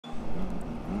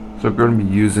So we're going to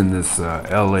be using this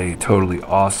LA Totally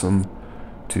Awesome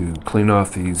to clean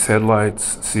off these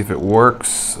headlights, see if it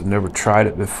works. I've never tried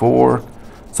it before.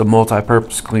 It's a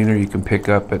multi-purpose cleaner you can pick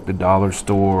up at the dollar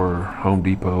store, Home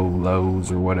Depot,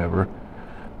 Lowe's, or whatever.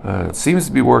 It seems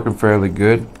to be working fairly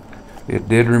good. It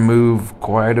did remove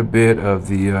quite a bit of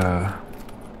the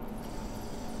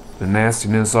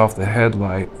nastiness off the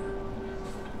headlight.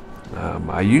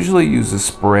 I usually use a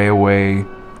spray away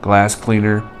glass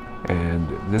cleaner,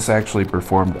 and this actually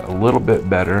performed a little bit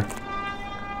better.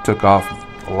 Took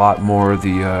off a lot more of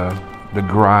the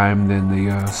grime than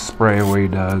the spray away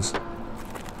does.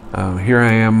 Here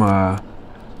I am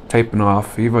taping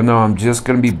off, even though I'm just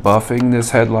going to be buffing this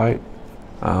headlight.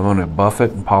 I'm going to buff it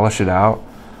and polish it out.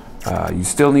 You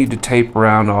still need to tape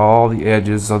around all the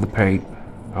edges of the paint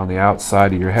on the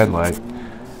outside of your headlight,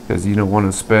 because you don't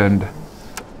want to spend,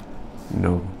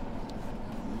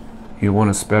 you want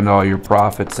to spend all your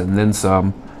profits and then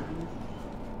some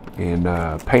in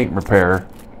paint repair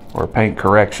or paint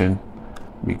correction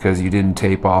because you didn't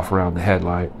tape off around the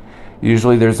headlight.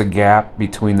 Usually there's a gap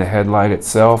between the headlight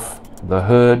itself, the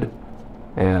hood,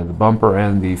 and the bumper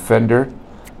and the fender.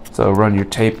 So run your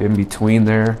tape in between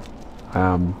there.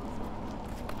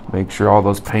 Make sure all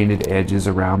those painted edges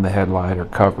around the headlight are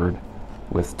covered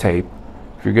with tape.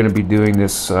 If you're going to be doing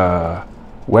this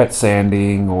wet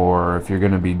sanding, or if you're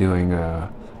going to be doing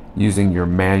using your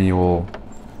manual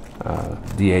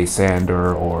DA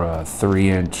sander or a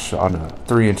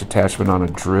 3-inch attachment on a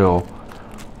drill,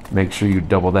 make sure you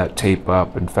double that tape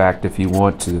up. In fact, if you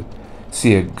want to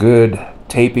see a good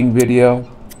taping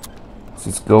video,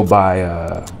 just go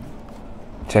by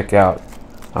check out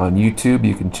on YouTube.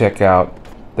 You can check out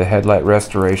the Headlight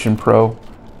Restoration Pro.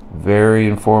 Very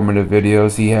informative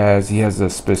videos he has. He has a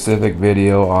specific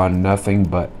video on nothing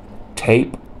but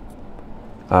tape.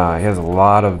 He has a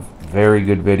lot of very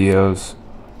good videos,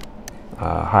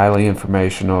 highly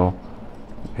informational.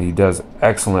 He does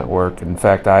excellent work. In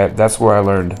fact, that's where I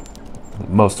learned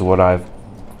most of what I've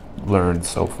learned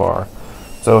so far.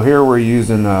 So here we're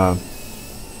using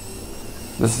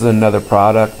this is another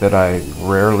product that I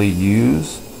rarely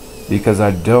use because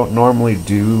I don't normally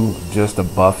do just a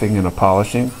buffing and a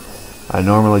polishing. I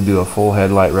normally do a full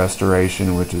headlight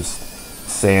restoration, which is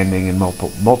sanding and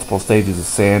multiple stages of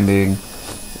sanding,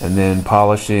 and then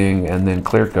polishing, and then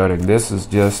clear coating. This is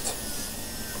just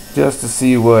to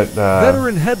see what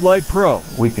Veteran Headlight Pro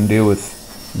we can do with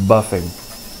buffing,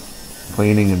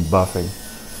 cleaning and buffing.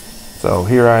 So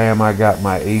here I am. I got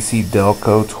my AC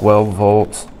Delco 12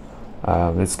 volts.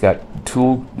 It's got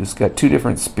two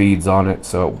different speeds on it,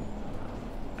 so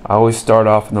I always start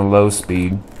off in the low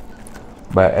speed.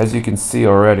 But as you can see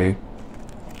already,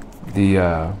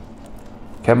 the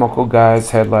Chemical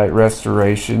Guys Headlight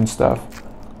Restoration stuff,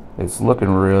 it's looking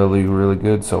really, really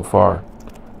good so far.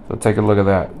 So take a look at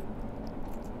that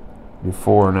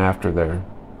before and after there.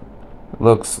 It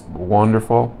looks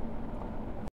wonderful.